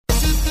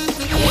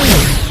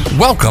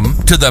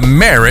Welcome to the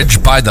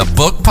Marriage by the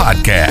Book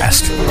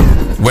podcast.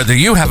 Whether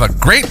you have a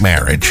great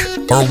marriage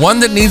or one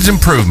that needs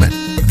improvement,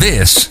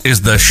 this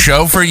is the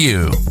show for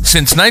you.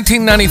 Since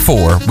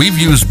 1994, we've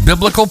used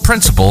biblical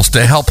principles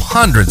to help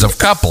hundreds of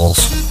couples,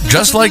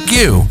 just like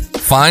you,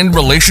 find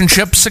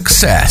relationship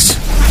success.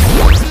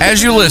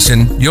 As you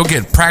listen, you'll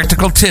get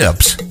practical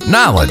tips,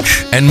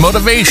 knowledge, and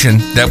motivation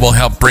that will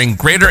help bring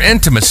greater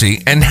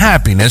intimacy and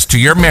happiness to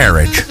your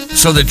marriage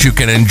so that you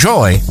can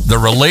enjoy the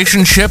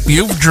relationship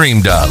you've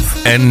dreamed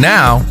of. And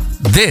now,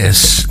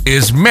 this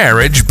is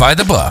Marriage by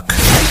the Book.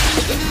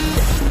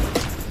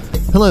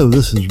 Hello,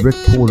 this is Rick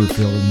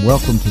Porterfield, and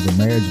welcome to the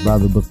Marriage by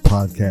the Book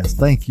podcast.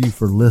 Thank you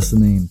for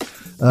listening.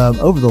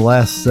 Over the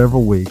last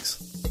several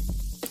weeks,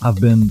 I've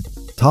been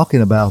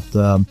talking about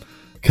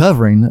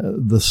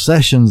covering the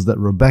sessions that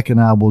Rebecca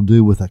and I will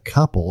do with a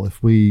couple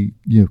if we,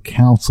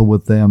 counsel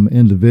with them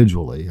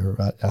individually, or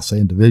I say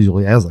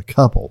individually as a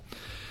couple.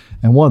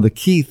 And one of the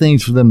key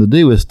things for them to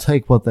do is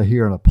take what they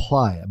hear and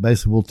apply it.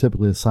 Basically, we'll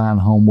typically assign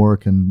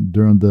homework, and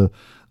during the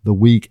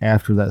week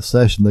after that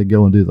session, they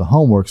go and do the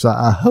homework. So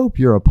I hope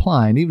you're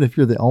applying, even if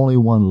you're the only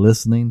one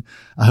listening.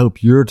 I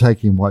hope you're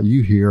taking what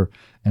you hear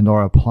and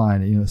are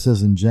applying it. It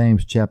says in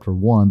James chapter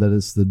 1 that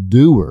it's the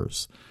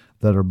doers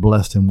that are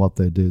blessed in what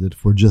they do, that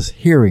if we're just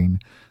hearing,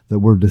 that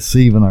we're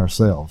deceiving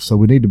ourselves. So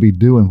we need to be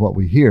doing what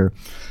we hear.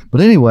 But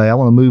anyway, I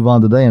want to move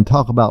on today and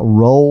talk about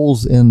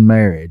roles in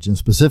marriage. And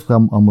specifically,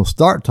 I'm going to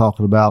start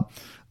talking about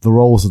the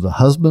roles of the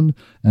husband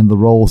and the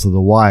roles of the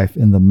wife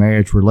in the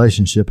marriage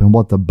relationship and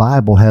what the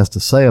Bible has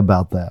to say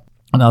about that.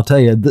 And I'll tell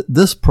you,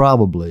 this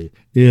probably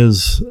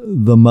is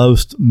the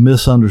most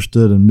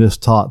misunderstood and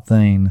mistaught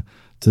thing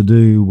to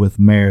do with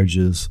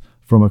marriages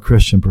from a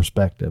Christian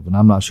perspective. And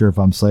I'm not sure if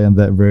I'm saying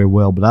that very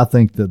well, but I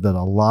think that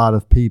a lot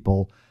of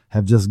people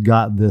have just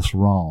got this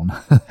wrong,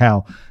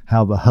 how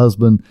the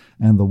husband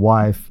and the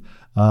wife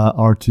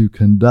are to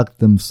conduct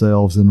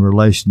themselves in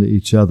relation to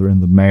each other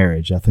in the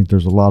marriage. I think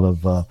there's a lot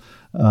of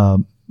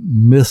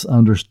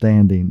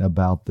misunderstanding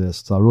about this.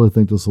 So I really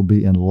think this will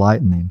be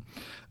enlightening.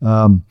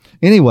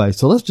 Anyway,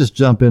 so let's just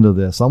jump into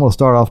this. I'm going to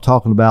start off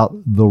talking about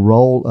the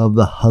role of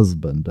the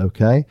husband,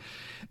 okay?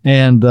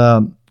 And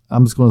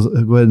I'm just going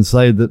to go ahead and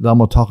say that I'm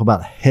going to talk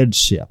about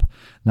headship.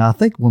 Now, I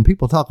think when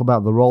people talk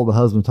about the role of the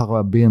husband, talk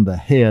about being the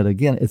head,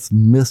 again, it's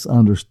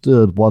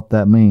misunderstood what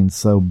that means.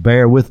 So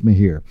bear with me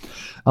here.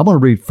 I'm going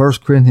to read 1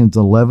 Corinthians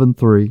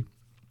 11:3,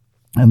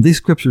 and these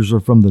scriptures are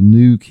from the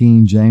New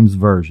King James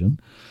Version.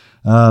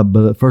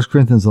 But 1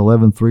 Corinthians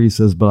 11:3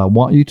 says, "But I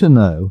want you to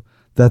know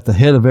that the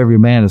head of every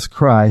man is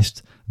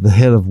Christ, the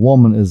head of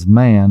woman is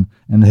man,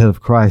 and the head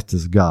of Christ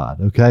is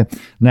God." Okay?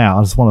 Now,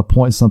 I just want to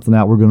point something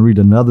out. We're going to read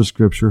another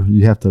scripture.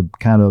 You have to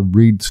kind of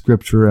read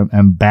scripture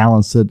and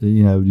balance it.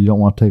 You don't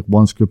want to take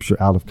one scripture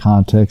out of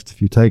context. If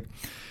you take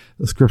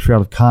the scripture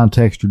out of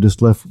context, you're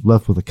just left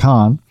with a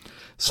con.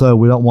 So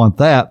we don't want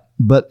that.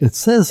 But it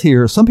says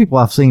here, some people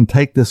I've seen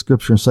take this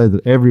scripture and say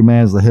that every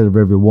man is the head of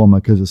every woman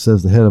because it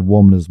says the head of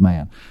woman is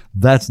man.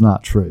 That's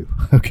not true.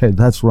 Okay,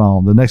 that's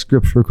wrong. The next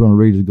scripture we're going to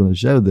read is going to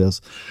show this.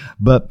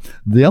 But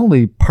the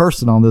only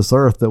person on this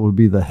earth that would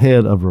be the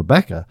head of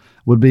Rebecca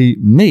would be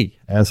me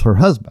as her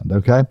husband,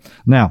 okay?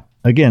 Now,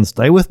 again,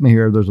 stay with me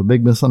here. There's a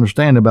big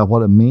misunderstanding about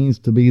what it means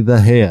to be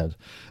the head.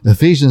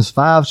 Ephesians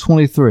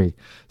 5:23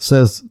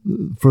 says,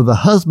 "For the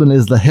husband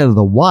is the head of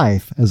the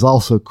wife, as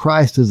also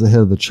Christ is the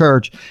head of the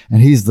church,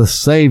 and he's the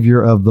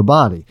Savior of the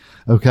body."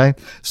 Okay?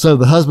 So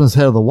the husband's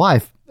head of the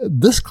wife.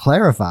 This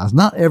clarifies,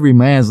 not every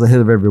man is the head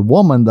of every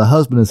woman. The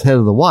husband is head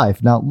of the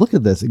wife. Now, look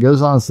at this. It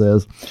goes on and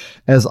says,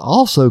 "As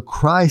also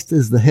Christ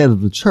is the head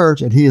of the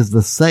church, and he is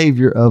the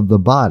Savior of the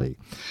body."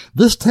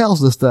 This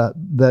tells us that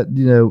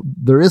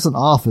there is an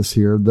office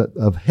here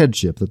of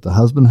headship that the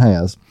husband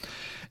has,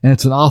 and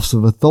it's an office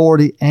of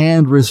authority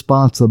and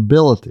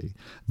responsibility.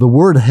 The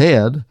word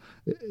head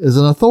is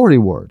an authority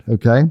word,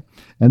 okay?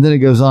 And then it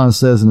goes on and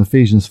says in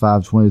Ephesians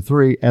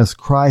 5:23, "As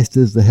Christ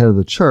is the head of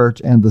the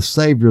church and the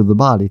Savior of the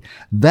body."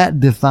 That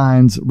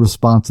defines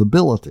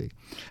responsibility.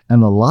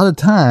 And a lot of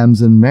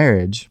times in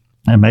marriage,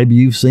 and maybe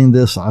you've seen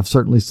this, I've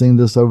certainly seen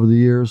this over the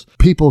years,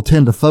 people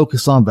tend to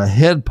focus on the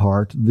head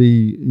part,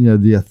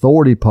 the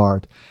authority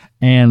part,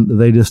 and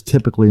they just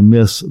typically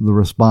miss the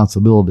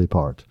responsibility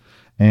part.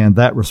 And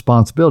that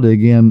responsibility,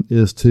 again,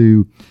 is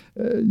to,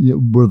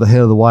 we're the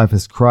head of the wife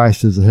as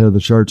Christ is the head of the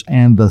church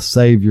and the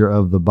Savior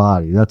of the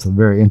body. That's a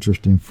very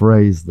interesting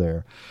phrase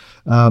there.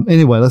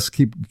 Anyway, let's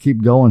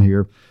keep going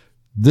here.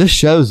 This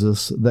shows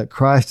us that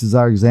Christ is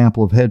our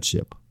example of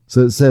headship.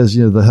 So it says,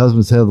 the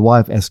husband's head of the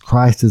wife as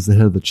Christ is the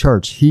head of the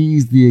church.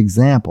 He's the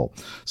example.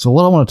 So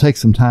what I want to take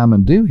some time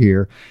and do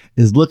here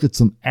is look at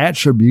some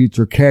attributes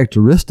or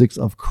characteristics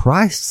of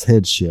Christ's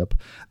headship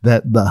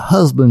that the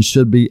husband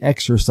should be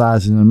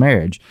exercising in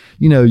marriage.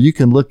 You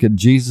can look at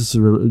Jesus,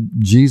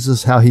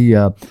 how he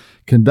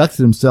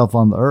conducted himself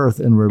on the earth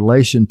in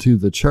relation to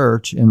the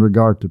church in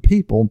regard to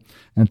people,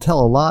 and tell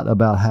a lot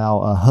about how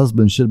a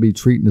husband should be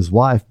treating his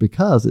wife,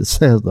 because it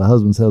says the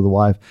husband's head of the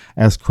wife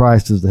as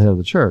Christ is the head of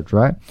the church,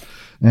 right?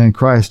 And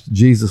Christ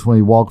Jesus, when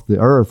he walked the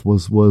earth,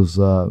 was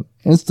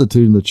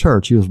instituting the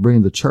church. He was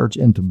bringing the church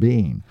into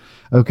being.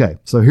 Okay,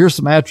 so here's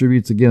some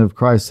attributes again of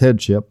Christ's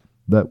headship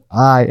that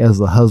I, as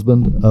the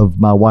husband of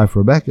my wife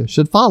Rebecca,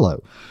 should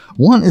follow.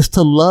 One is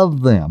to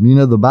love them. You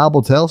know, the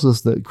Bible tells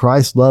us that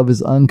Christ's love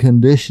is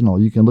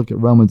unconditional. You can look at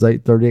Romans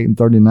 8:38 and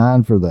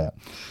 39 for that.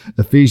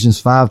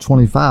 Ephesians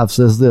 5:25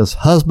 says this,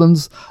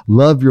 husbands,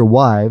 love your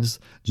wives,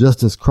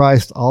 just as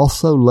Christ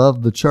also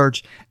loved the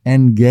church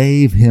and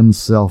gave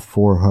himself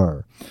for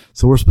her.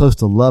 So we're supposed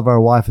to love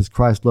our wife as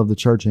Christ loved the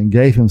church and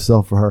gave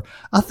himself for her.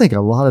 I think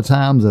a lot of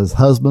times as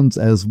husbands,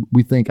 as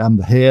we think I'm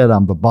the head,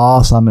 I'm the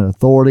boss, I'm in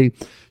authority,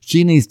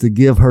 she needs to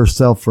give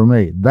herself for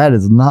me. That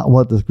is not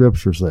what the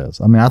scripture says.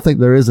 I mean, I think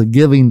there is a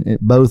giving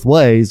both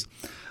ways,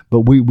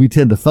 but we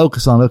tend to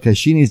focus on, okay,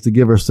 she needs to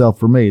give herself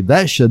for me.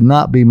 That should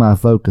not be my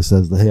focus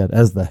as the head.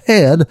 As the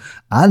head,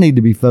 I need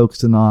to be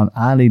focusing on,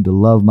 I need to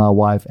love my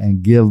wife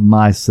and give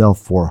myself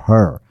for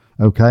her.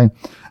 Okay?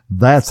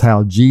 That's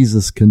how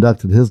Jesus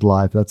conducted his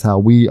life. That's how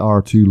we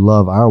are to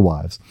love our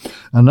wives.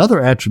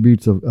 Another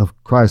attribute of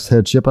Christ's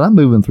headship, and I'm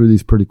moving through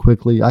these pretty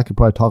quickly. I could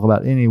probably talk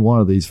about any one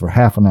of these for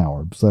half an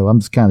hour. So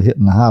I'm just kind of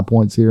hitting the high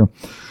points here.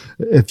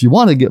 If you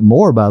want to get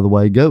more, by the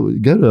way, go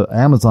to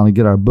Amazon and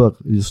get our book.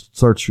 You just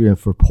search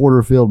for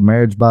Porterfield,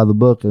 Marriage by the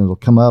Book, and it'll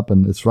come up,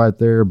 and it's right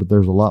there, but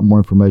there's a lot more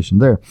information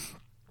there.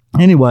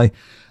 Anyway,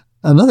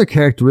 another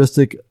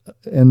characteristic,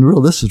 and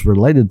really this is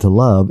related to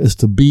love, is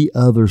to be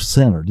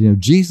other-centered. You know,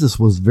 Jesus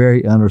was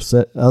very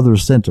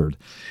other-centered.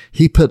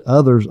 He put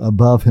others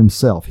above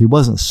himself. He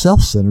wasn't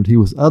self-centered. He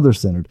was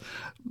other-centered.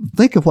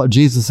 Think of what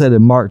Jesus said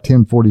in Mark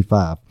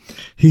 10:45.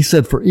 He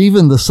said, for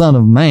even the Son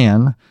of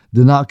Man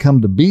did not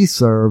come to be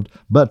served,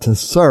 but to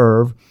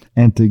serve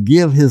and to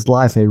give his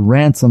life a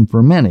ransom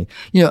for many.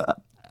 You know,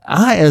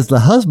 I, as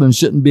the husband,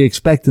 shouldn't be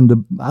expecting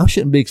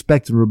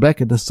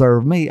Rebecca to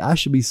serve me. I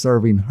should be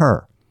serving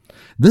her.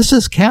 This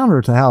is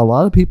counter to how a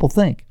lot of people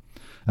think.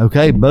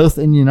 Okay, both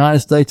in the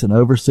United States and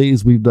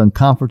overseas, we've done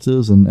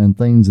conferences and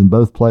things in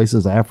both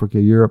places, Africa,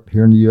 Europe,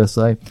 here in the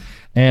USA.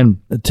 And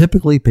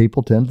typically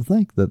people tend to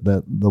think that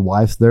the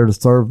wife's there to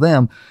serve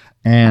them.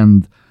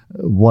 And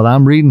what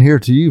I'm reading here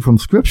to you from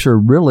Scripture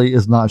really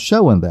is not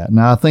showing that.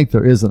 Now, I think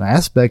there is an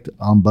aspect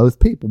on both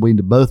people. We need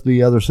to both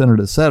be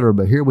other-centered, etc.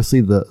 But here we see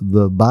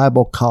the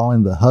Bible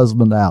calling the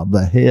husband out,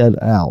 the head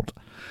out,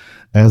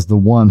 as the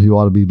one who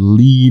ought to be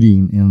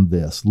leading in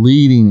this,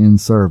 leading in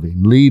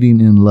serving,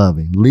 leading in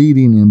loving,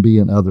 leading in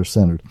being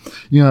other-centered.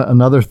 You know,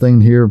 another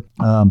thing here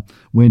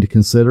we need to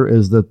consider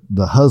is that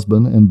the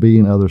husband, in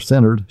being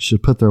other-centered,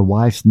 should put their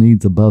wife's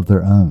needs above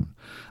their own.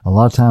 A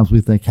lot of times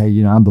we think, hey,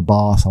 you know, I'm the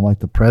boss. I'm like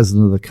the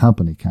president of the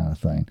company kind of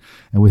thing.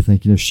 And we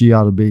think, you know, she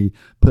ought to be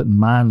putting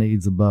my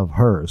needs above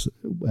hers.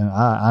 And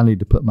I need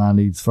to put my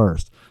needs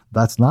first.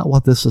 That's not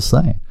what this is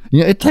saying.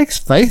 You know, it takes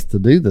faith to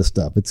do this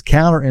stuff. It's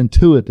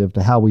counterintuitive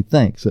to how we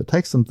think. So it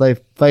takes some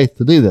faith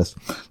to do this.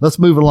 Let's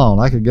move along.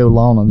 I could go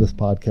long on this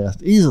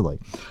podcast easily.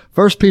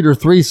 1 Peter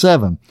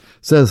 3:7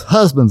 says,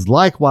 husbands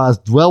likewise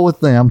dwell with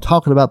them,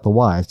 talking about the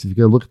wives. If you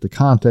go look at the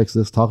context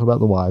of this, talking about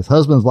the wives.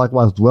 Husbands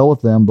likewise dwell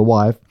with them, the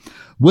wife,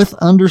 with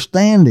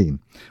understanding.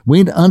 We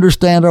need to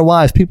understand our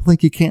wives. People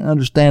think you can't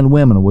understand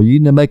women. Well, you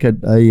need to make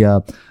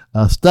a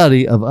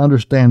study of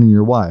understanding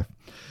your wife.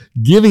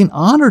 Giving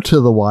honor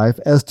to the wife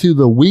as to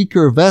the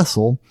weaker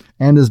vessel,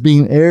 and as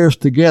being heirs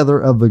together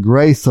of the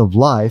grace of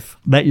life,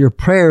 that your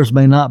prayers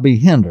may not be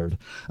hindered.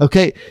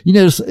 Okay, you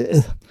know,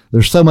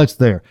 there's so much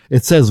there.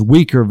 It says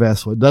weaker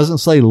vessel. It doesn't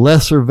say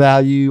lesser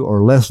value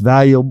or less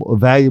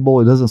valuable.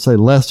 It doesn't say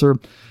lesser.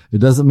 It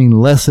doesn't mean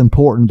less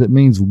important. It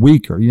means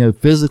weaker. You know,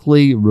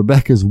 physically,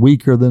 Rebecca's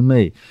weaker than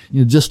me.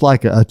 You know, just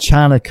like a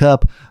china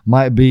cup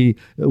might be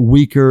a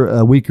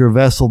weaker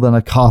vessel than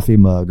a coffee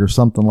mug or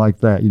something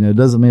like that. You know, it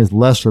doesn't mean it's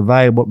lesser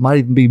valuable. It might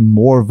even be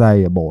more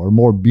valuable or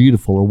more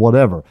beautiful or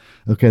whatever.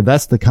 Okay,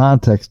 that's the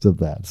context of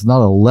that. It's not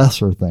a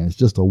lesser thing. It's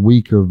just a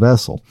weaker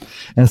vessel.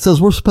 And it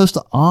says we're supposed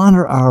to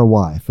honor our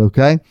wife,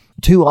 okay?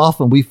 Too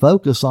often we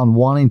focus on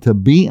wanting to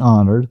be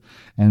honored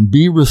and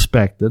be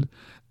respected,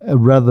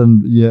 rather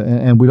than,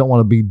 and we don't want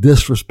to be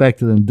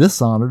disrespected and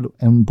dishonored.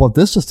 And what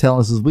this is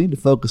telling us is we need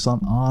to focus on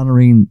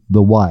honoring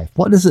the wife.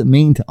 What does it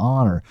mean to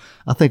honor?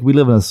 I think we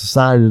live in a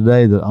society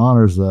today that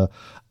honors a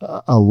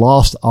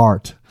lost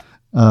art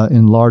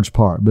in large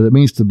part, but it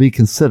means to be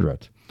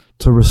considerate,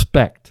 to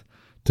respect,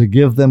 to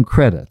give them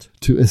credit,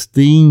 to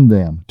esteem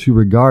them, to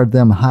regard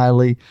them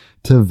highly,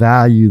 to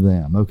value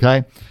them.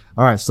 Okay?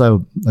 All right,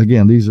 so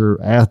again, these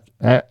are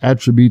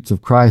attributes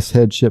of Christ's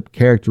headship,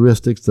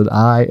 characteristics that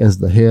I, as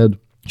the head,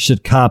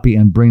 should copy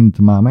and bring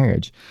to my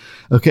marriage.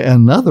 Okay,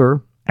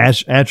 another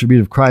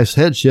attribute of Christ's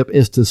headship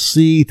is to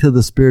see to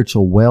the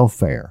spiritual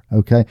welfare.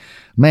 Okay,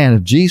 man,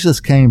 if Jesus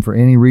came for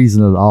any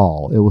reason at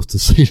all, it was to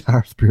see to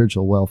our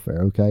spiritual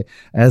welfare. Okay,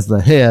 as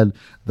the head,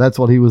 that's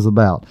what he was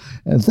about.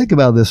 And think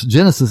about this.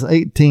 Genesis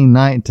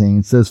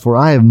 18:19 says, "For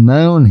I have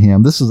known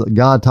him." This is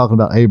God talking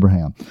about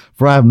Abraham.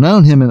 "For I have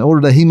known him in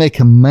order that he may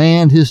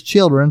command his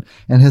children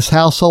and his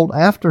household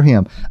after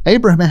him."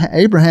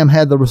 Abraham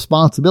had the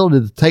responsibility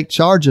to take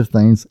charge of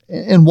things.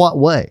 In what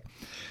way?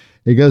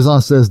 It goes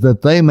on, says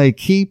that they may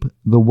keep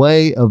the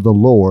way of the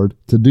Lord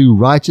to do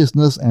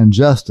righteousness and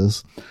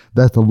justice,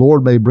 that the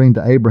Lord may bring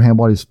to Abraham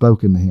what he's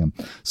spoken to him.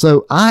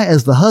 So I,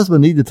 as the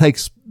husband, need to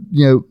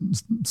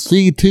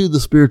see to the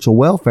spiritual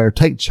welfare,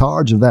 take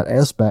charge of that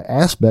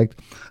aspect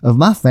of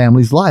my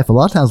family's life. A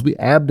lot of times we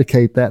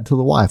abdicate that to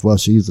the wife. Well,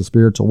 she's the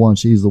spiritual one.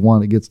 She's the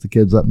one that gets the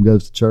kids up and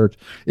goes to church,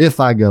 if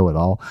I go at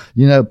all.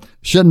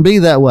 Shouldn't be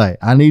that way.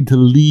 I need to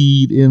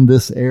lead in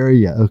this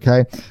area,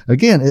 okay?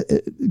 Again,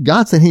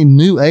 God said he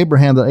knew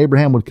Abraham, that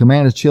Abraham would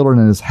command his children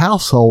and his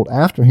household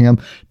after him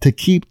to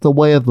keep the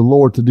way of the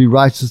Lord, to do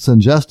righteousness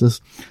and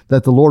justice,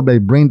 that the Lord may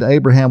bring to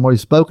Abraham what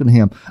he's spoken to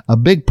him. A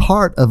big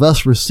part of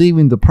us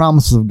receiving the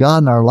promises of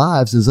God in our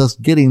lives is us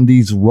getting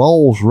these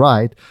roles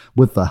right,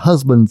 with the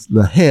husband,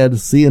 the head,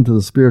 seeing to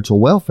the spiritual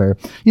welfare.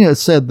 It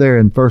said there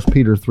in 1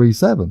 Peter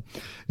 3:7,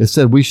 it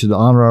said we should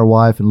honor our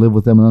wife and live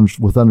with them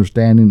with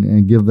understanding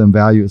and give them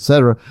value,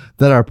 etc.,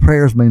 that our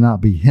prayers may not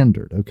be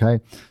hindered.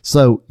 Okay.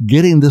 So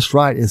getting this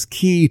right is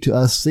key to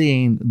us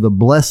seeing the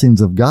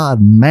blessings of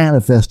God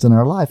manifest in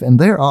our life. And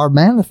there are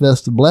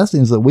manifested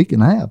blessings that we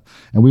can have,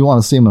 and we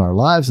want to see them in our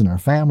lives, in our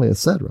family,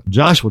 etc.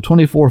 Joshua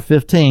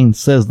 24:15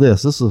 says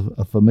this. This is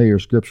a familiar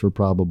scripture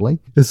probably.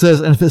 It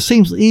says, and if it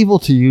seems evil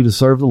to you to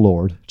serve the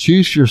Lord,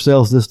 choose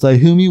yourselves this day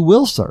whom you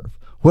will serve,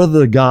 whether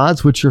the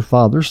gods which your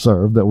fathers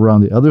served that were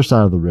on the other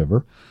side of the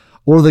river,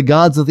 or the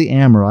gods of the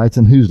Amorites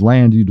in whose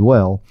land you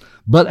dwell.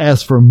 But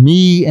as for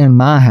me and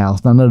my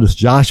house, now notice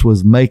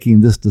Joshua's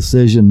making this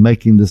decision,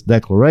 making this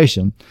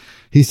declaration.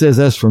 He says,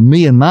 as for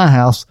me and my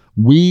house,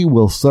 we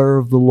will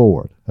serve the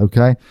Lord.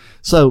 Okay.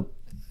 So,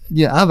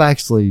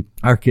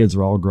 our kids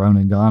are all grown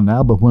and gone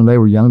now, but when they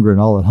were younger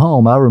and all at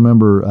home, I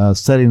remember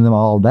setting them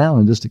all down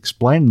and just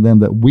explaining to them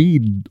that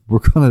we were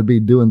going to be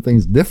doing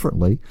things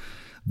differently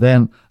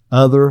than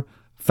other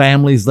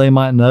families they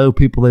might know,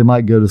 people they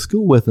might go to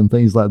school with, and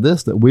things like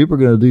this, that we were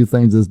going to do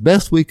things as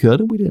best we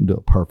could. And we didn't do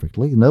it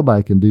perfectly.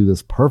 Nobody can do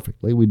this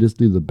perfectly. We just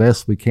do the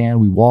best we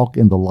can. We walk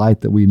in the light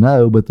that we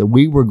know, but that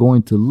we were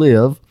going to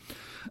live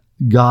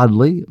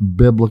godly,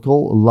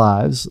 biblical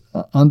lives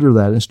under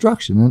that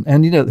instruction.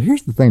 And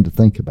here's the thing to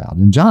think about.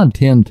 In John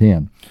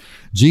 10:10,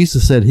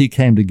 Jesus said he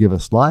came to give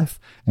us life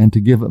and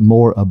to give it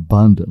more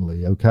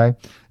abundantly, okay?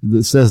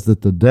 It says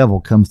that the devil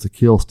comes to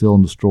kill, steal,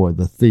 and destroy.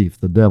 The thief,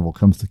 the devil,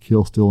 comes to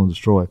kill, steal, and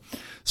destroy.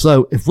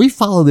 So if we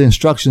follow the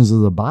instructions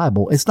of the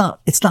Bible, it's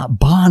not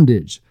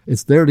bondage.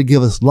 It's there to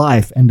give us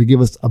life and to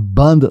give us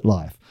abundant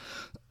life.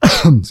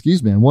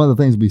 Excuse me. And one of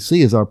the things we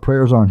see is our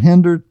prayers aren't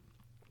hindered.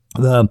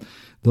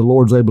 The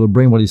Lord's able to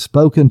bring what he's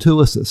spoken to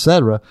us,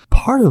 etc.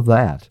 Part of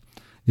that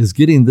is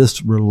getting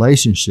this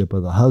relationship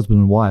of the husband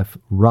and wife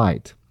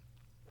right.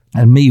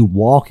 And me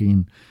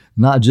walking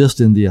not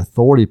just in the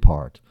authority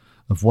part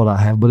of what I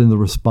have, but in the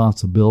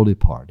responsibility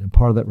part. And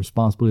part of that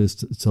responsibility is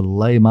to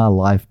lay my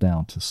life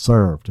down, to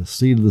serve, to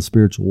see to the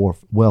spiritual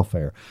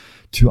welfare,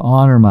 to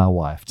honor my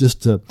wife,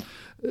 just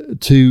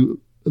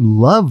to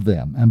love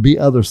them and be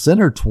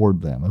other-centered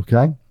toward them,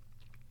 okay?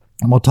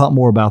 I'm going to talk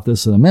more about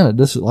this in a minute.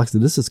 This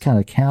is kind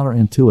of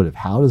counterintuitive.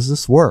 How does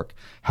this work?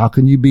 How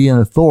can you be in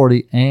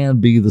authority and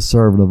be the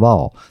servant of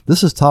all?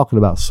 This is talking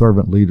about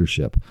servant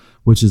leadership,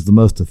 which is the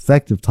most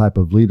effective type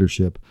of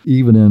leadership,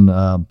 even in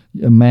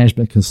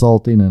management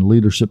consulting and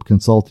leadership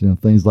consulting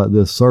and things like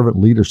this. Servant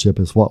leadership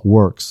is what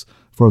works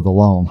for the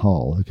long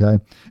haul,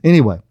 okay?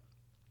 Anyway,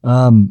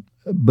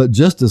 but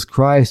just as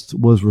Christ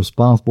was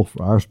responsible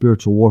for our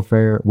spiritual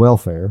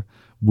welfare,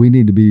 we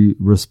need to be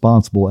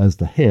responsible as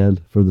the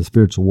head for the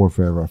spiritual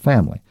warfare of our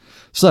family.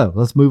 So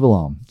let's move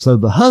along. So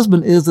the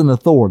husband is an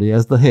authority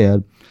as the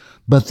head,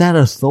 but that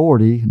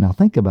authority, now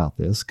think about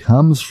this,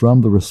 comes from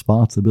the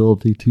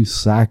responsibility to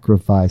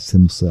sacrifice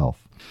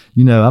himself.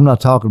 I'm not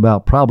talking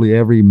about, probably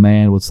every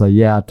man would say,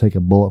 yeah, I'd take a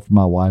bullet for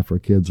my wife or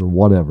kids or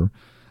whatever.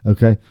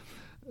 Okay.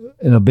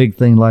 In a big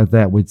thing like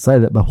that, we'd say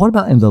that. But what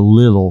about in the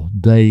little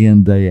day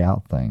in, day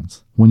out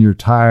things? When you're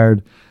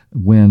tired,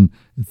 when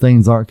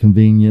things aren't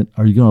convenient,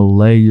 are you going to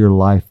lay your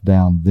life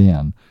down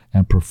then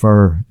and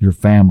prefer your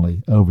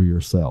family over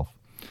yourself?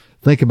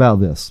 Think about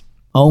this.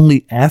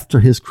 Only after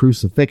his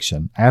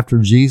crucifixion, after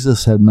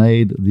Jesus had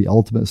made the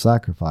ultimate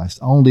sacrifice,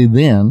 only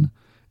then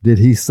did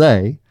he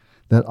say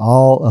that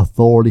all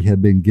authority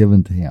had been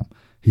given to him.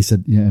 He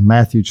said in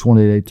Matthew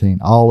 28:18,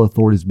 all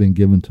authority has been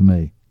given to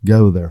me.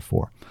 Go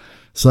therefore.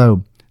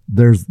 So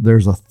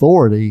there's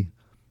authority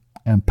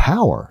and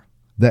power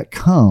that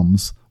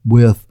comes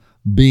with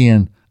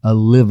being a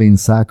living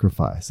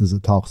sacrifice, as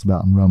it talks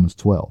about in Romans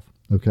 12.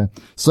 Okay.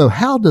 So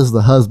how does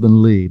the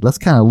husband lead? Let's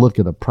kind of look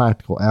at a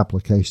practical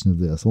application of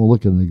this. We'll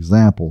look at an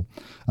example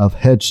of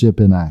headship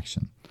in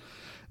action.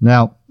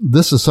 Now,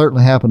 this has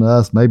certainly happened to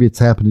us. Maybe it's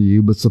happened to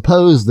you, but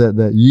suppose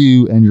that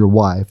you and your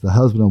wife, the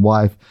husband and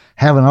wife,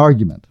 have an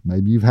argument.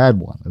 Maybe you've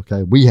had one.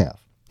 Okay. We have.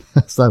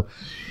 So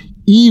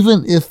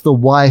even if the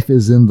wife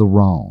is in the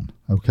wrong,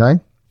 okay,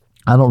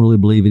 I don't really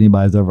believe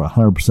anybody's ever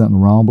 100% in the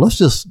wrong, but let's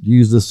just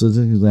use this as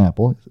an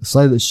example.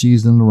 Say that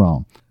she's in the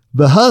wrong.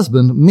 The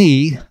husband,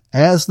 me,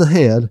 as the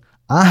head,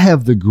 I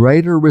have the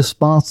greater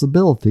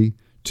responsibility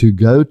to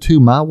go to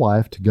my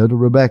wife, to go to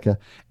Rebecca,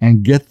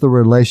 and get the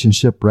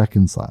relationship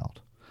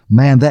reconciled.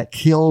 Man, that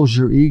kills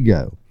your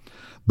ego.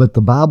 But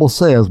the Bible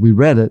says, we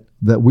read it,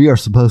 that we are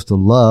supposed to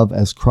love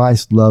as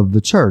Christ loved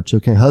the church.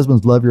 Okay,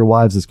 husbands, love your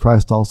wives as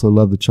Christ also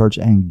loved the church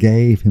and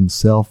gave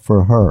himself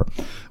for her.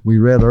 We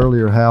read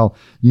earlier how,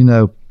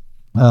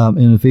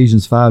 in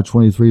Ephesians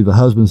 5:23, the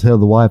husband is head of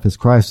the wife as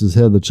Christ is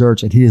head of the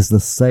church, and he is the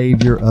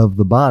Savior of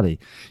the body.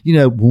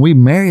 When we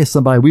marry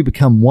somebody, we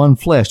become one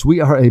flesh. We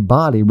are a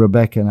body,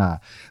 Rebecca and I.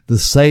 The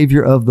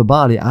Savior of the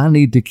body. I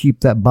need to keep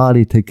that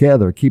body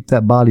together, keep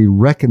that body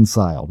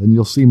reconciled. And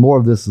you'll see more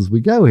of this as we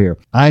go here.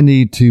 I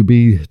need to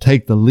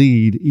take the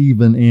lead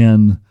even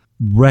in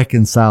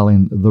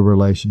reconciling the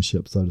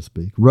relationship, so to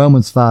speak.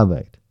 Romans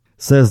 5:8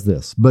 says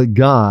this, "But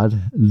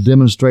God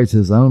demonstrates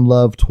his own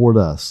love toward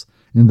us,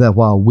 in that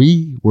while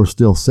we were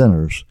still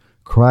sinners,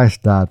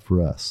 Christ died for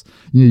us."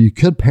 You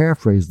could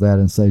paraphrase that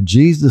and say,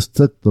 Jesus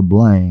took the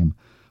blame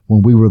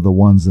when we were the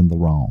ones in the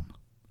wrong.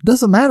 It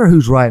doesn't matter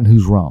who's right and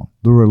who's wrong.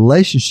 The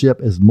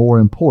relationship is more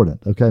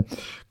important, okay?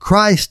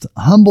 Christ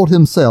humbled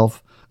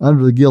himself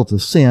under the guilt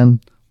of sin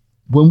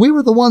when we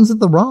were the ones in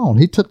the wrong.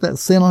 He took that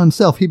sin on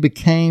himself. He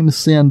became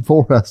sin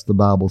for us, the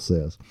Bible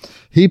says.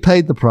 He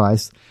paid the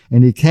price,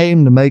 and he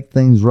came to make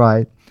things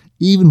right,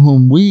 even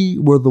when we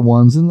were the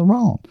ones in the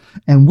wrong.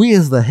 And we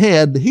as the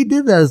head, he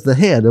did that as the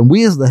head, and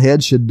we as the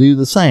head should do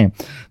the same.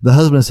 The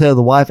husband is head of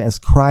the wife as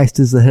Christ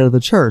is the head of the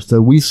church.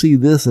 So we see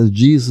this as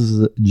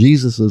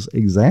Jesus's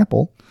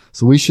example,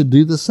 so we should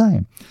do the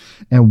same.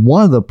 And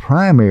one of the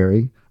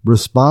primary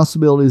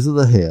responsibilities of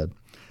the head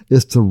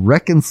is to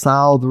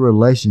reconcile the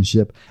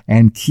relationship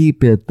and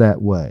keep it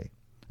that way.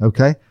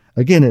 Okay?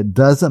 Again, it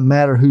doesn't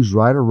matter who's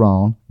right or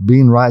wrong.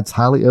 Being right's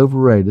highly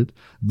overrated.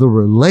 The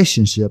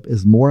relationship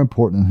is more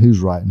important than who's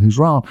right and who's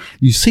wrong.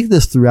 You see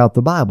this throughout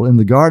the Bible. In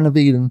the Garden of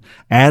Eden,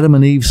 Adam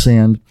and Eve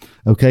sinned.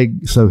 Okay,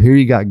 so here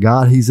you got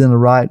God, he's in the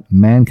right,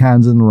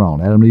 mankind's in the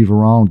wrong. Adam and Eve are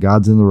wrong,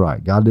 God's in the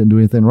right. God didn't do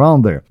anything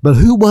wrong there. But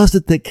who was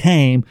it that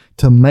came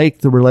to make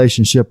the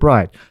relationship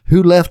right?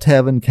 Who left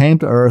heaven, came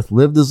to earth,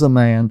 lived as a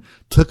man,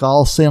 took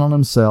all sin on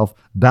himself,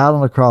 died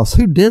on the cross?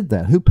 Who did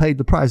that? Who paid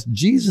the price?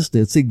 Jesus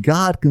did. See,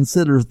 God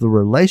considers the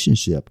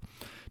relationship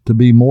to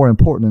be more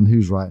important than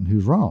who's right and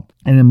who's wrong.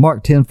 And in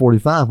Mark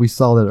 10:45, we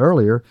saw that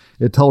earlier.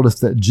 It told us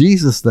that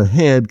Jesus, the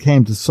head,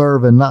 came to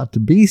serve and not to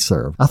be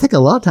served. I think a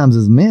lot of times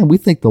as men, we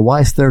think the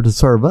wife's there to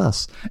serve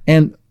us.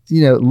 And,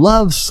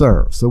 love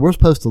serves. So we're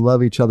supposed to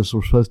love each other, so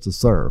we're supposed to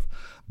serve.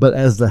 But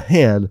as the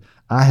head,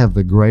 I have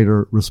the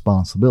greater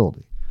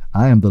responsibility.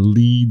 I am the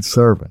lead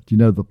servant.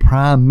 The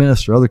prime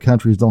minister, other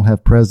countries don't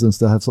have presidents.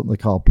 They'll have something they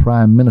call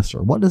prime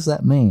minister. What does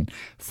that mean?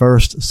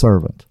 First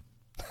servant.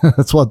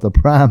 That's what the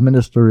prime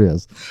minister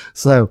is.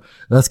 So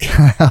that's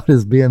kind of how it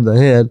is being the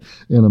head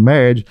in a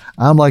marriage.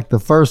 I'm like the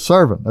first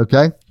servant,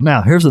 okay?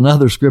 Now, here's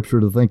another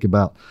scripture to think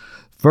about.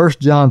 1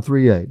 John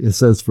 3:8, it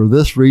says, "For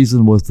this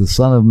reason was the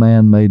Son of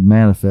Man made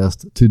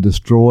manifest to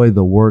destroy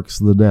the works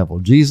of the devil."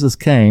 Jesus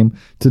came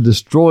to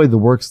destroy the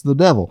works of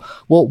the devil.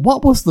 Well,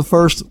 what was the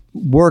first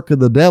work of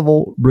the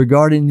devil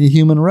regarding the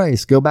human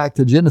race? Go back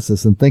to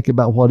Genesis and think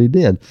about what he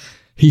did.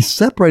 He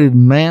separated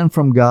man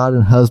from God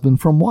and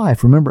husband from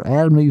wife. Remember,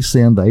 Adam and Eve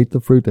sinned. They ate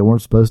the fruit they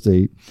weren't supposed to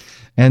eat.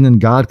 And then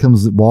God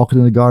comes walking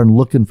in the garden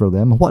looking for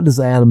them. And what does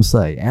Adam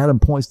say? Adam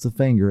points the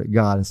finger at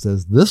God and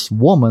says, "This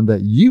woman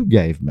that you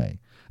gave me."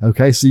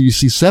 Okay, so you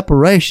see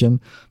separation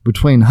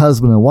between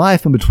husband and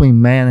wife and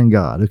between man and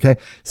God. Okay,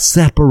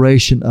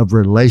 separation of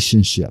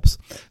relationships.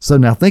 So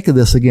now think of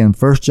this again.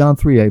 1 John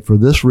 3:8, "For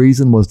this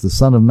reason was the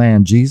Son of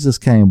Man." Jesus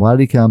came. Why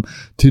did he come?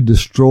 To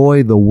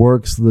destroy the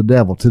works of the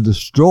devil, to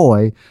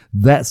destroy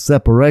that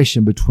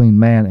separation between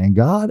man and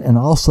God, and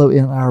also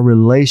in our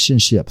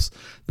relationships.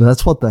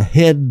 That's what the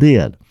head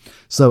did.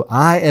 So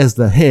I, as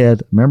the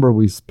head, remember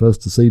we're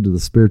supposed to see to the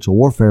spiritual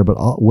warfare,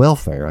 but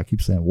welfare. I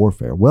keep saying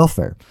warfare,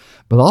 welfare.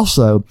 But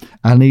also,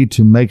 I need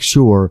to make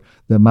sure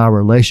that my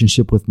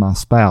relationship with my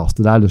spouse,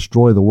 that I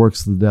destroy the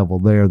works of the devil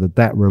there,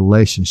 that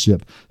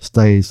relationship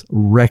stays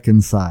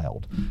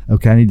reconciled.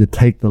 Okay, I need to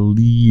take the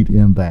lead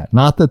in that.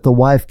 Not that the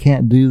wife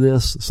can't do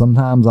this.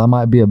 Sometimes I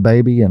might be a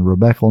baby and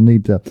Rebecca will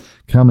need to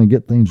come and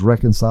get things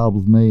reconciled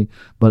with me,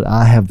 but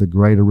I have the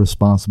greater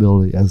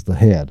responsibility as the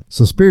head.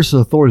 So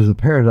spiritual authority is a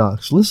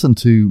paradox. Listen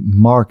to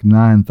Mark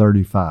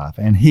 9:35.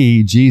 "And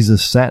he,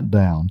 Jesus, sat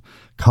down,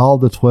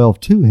 called the 12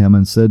 to him,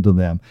 and said to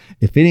them,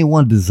 If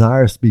anyone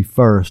desires to be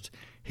first,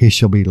 he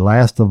shall be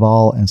last of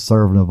all and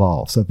servant of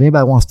all." So if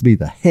anybody wants to be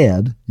the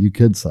head, you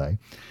could say,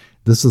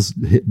 this is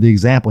the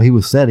example he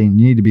was setting.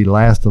 You need to be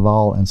last of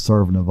all and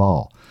servant of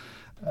all.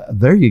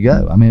 There you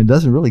go. I mean, it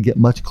doesn't really get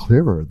much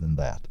clearer than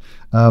that.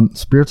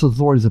 Spiritual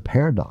authority is a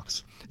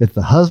paradox. If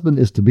the husband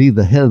is to be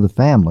the head of the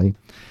family,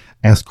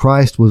 as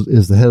Christ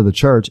is the head of the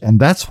church, and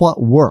that's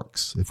what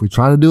works. If we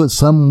try to do it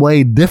some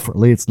way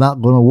differently, it's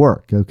not going to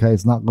work. Okay,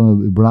 we're not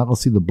going to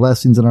see the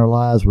blessings in our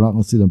lives. We're not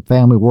going to see the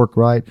family work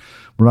right.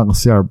 We're not going to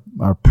see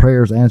our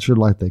prayers answered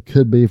like they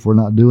could be if we're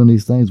not doing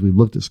these things. We've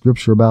looked at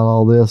scripture about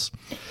all this.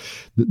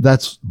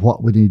 That's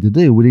what we need to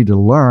do. We need to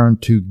learn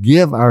to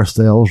give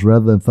ourselves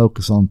rather than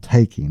focus on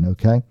taking.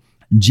 Okay.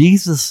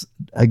 Jesus,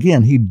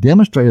 again, he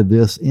demonstrated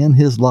this in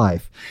his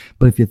life.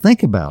 But if you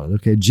think about it,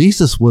 okay,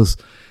 Jesus was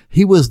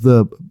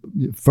the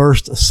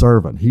first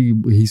servant.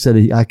 He said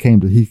he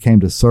came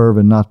to serve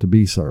and not to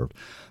be served.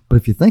 But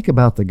if you think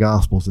about the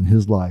Gospels in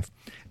his life,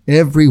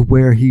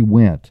 everywhere he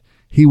went,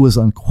 he was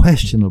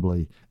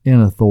unquestionably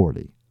in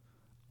authority.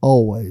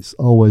 Always,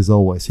 always,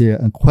 always. He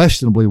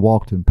unquestionably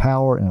walked in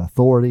power and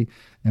authority.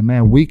 And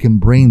man, we can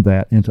bring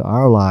that into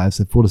our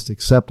lives if we'll just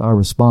accept our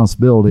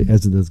responsibility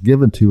as it is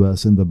given to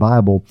us in the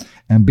Bible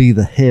and be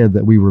the head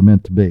that we were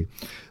meant to be.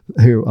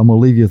 Here, I'm going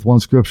to leave you with one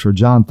scripture,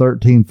 John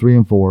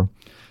 13:3-4.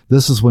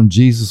 This is when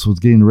Jesus was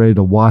getting ready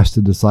to wash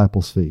the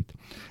disciples' feet.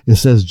 It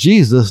says,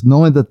 Jesus,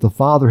 knowing that the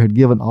Father had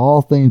given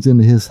all things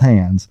into his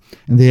hands,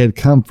 and they had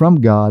come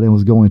from God and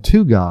was going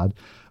to God,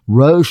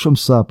 rose from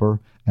supper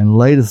and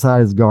laid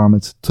aside his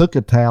garments, took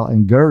a towel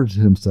and girded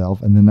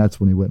himself, and then that's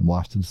when he went and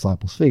washed the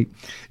disciples' feet.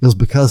 It was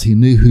because he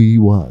knew who he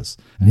was,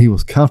 and he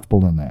was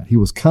comfortable in that. He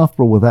was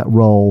comfortable with that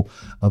role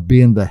of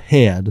being the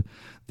head,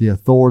 the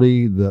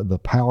authority, the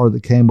power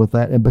that came with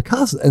that,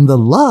 and the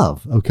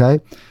love,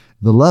 okay?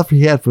 The love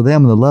he had for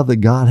them and the love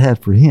that God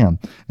had for him.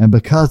 And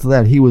because of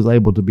that, he was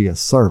able to be a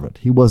servant.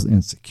 He wasn't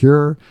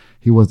insecure.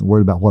 He wasn't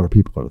worried about what are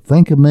people going to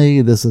think of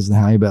me. This isn't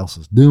how anybody else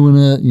is doing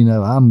it.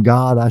 I'm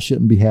God. I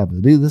shouldn't be having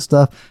to do this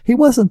stuff. He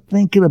wasn't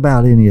thinking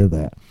about any of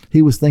that.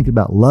 He was thinking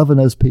about loving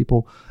those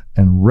people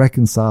and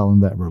reconciling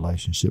that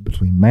relationship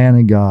between man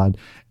and God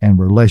and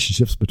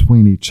relationships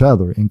between each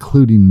other,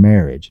 including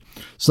marriage.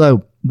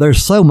 So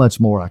there's so much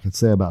more I could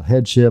say about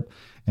headship.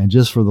 And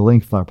just for the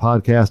length of our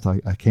podcast,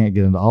 I can't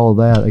get into all of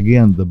that.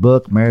 Again, the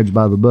book, Marriage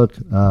by the Book,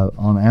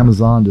 on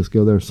Amazon, just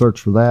go there,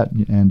 search for that,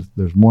 and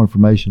there's more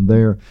information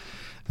there.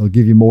 It'll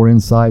give you more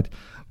insight.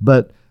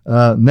 But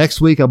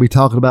next week, I'll be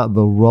talking about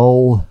the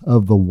role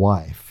of the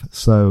wife.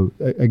 So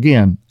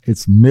again,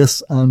 it's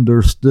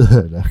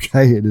misunderstood,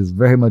 okay? It is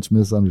very much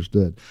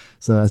misunderstood.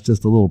 So that's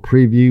just a little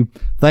preview.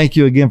 Thank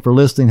you again for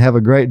listening. Have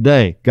a great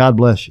day. God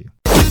bless you.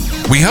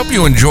 We hope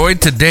you enjoyed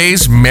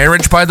today's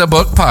Marriage by the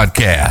Book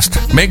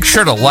podcast. Make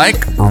sure to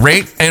like,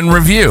 rate, and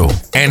review,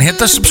 and hit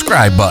the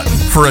subscribe button.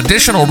 For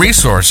additional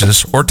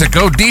resources or to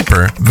go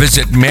deeper,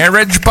 visit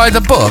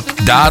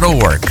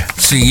marriagebythebook.org.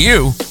 See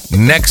you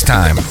next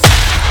time.